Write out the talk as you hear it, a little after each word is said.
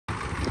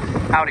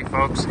Howdy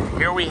folks,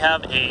 here we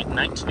have a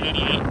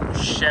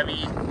 1988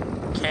 Chevy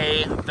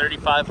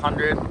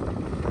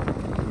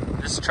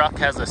K3500. This truck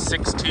has a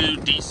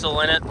 6.2 diesel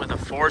in it with a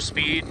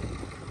 4-speed.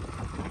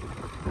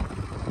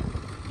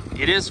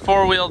 It is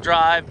 4-wheel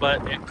drive,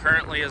 but it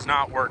currently is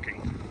not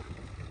working.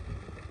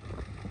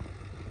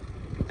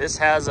 This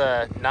has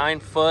a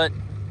 9-foot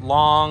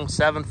long,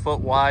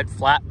 7-foot wide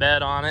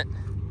flatbed on it.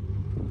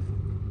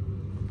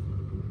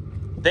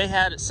 They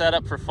had it set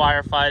up for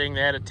firefighting.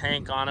 They had a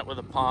tank on it with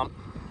a pump.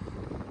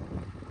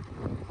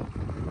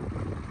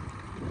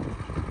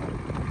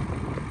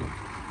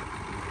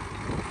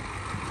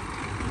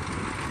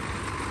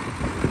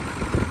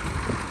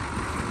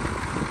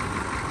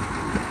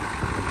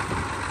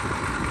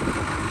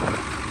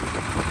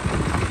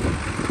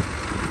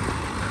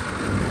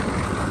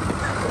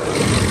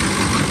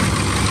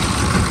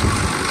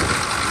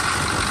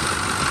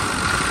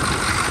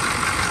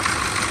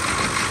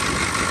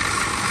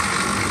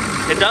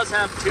 It does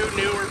have 2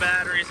 newer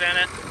batteries in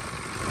it.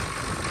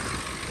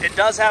 It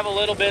does have a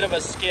little bit of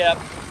a skip.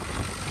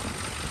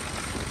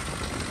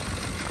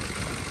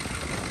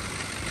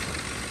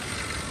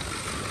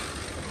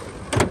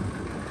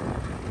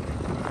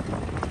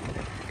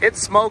 It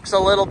smokes a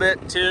little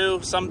bit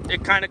too.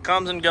 It kind of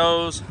comes and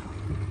goes.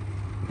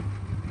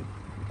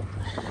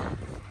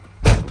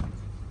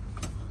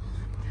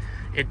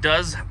 It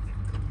does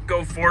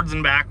go forwards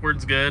and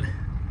backwards good.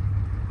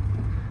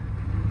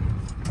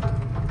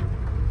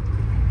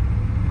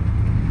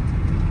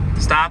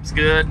 Stops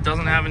good,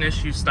 doesn't have an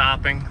issue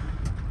stopping.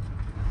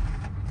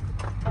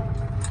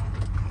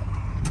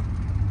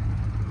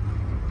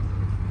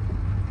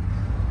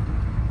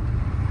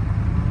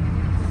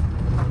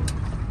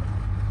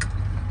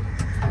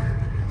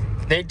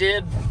 They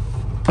did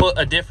put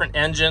a different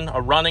engine,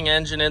 a running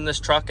engine in this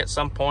truck at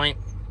some point,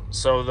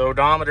 so the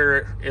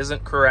odometer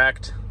isn't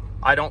correct.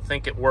 I don't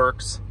think it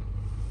works.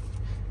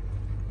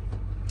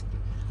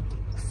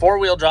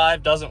 4-wheel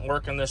drive doesn't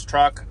work in this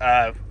truck.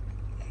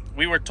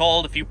 We were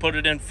told if you put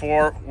it in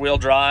 4-wheel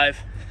drive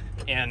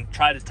and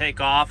try to take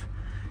off,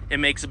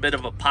 it makes a bit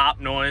of a pop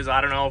noise. I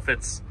don't know if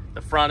it's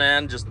the front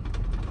end just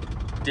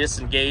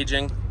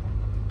disengaging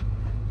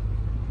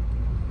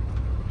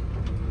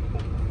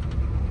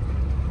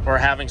or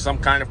having some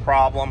kind of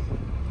problem.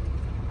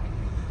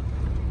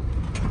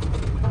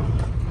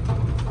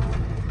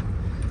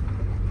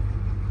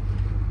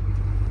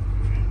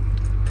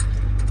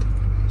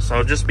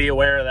 So just be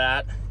aware of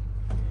that.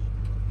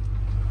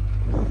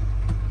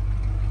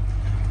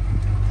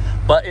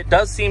 But it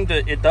does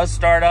it does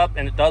start up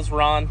and it does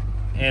run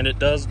and it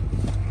does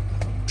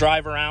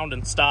drive around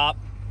and stop.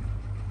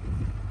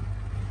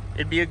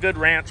 It'd be a good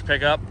ranch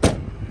pickup.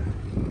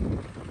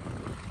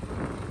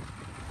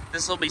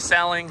 This will be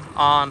selling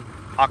on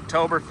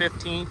October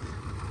 15th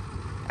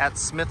at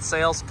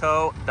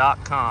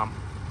smithsalesco.com.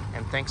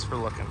 And thanks for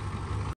looking.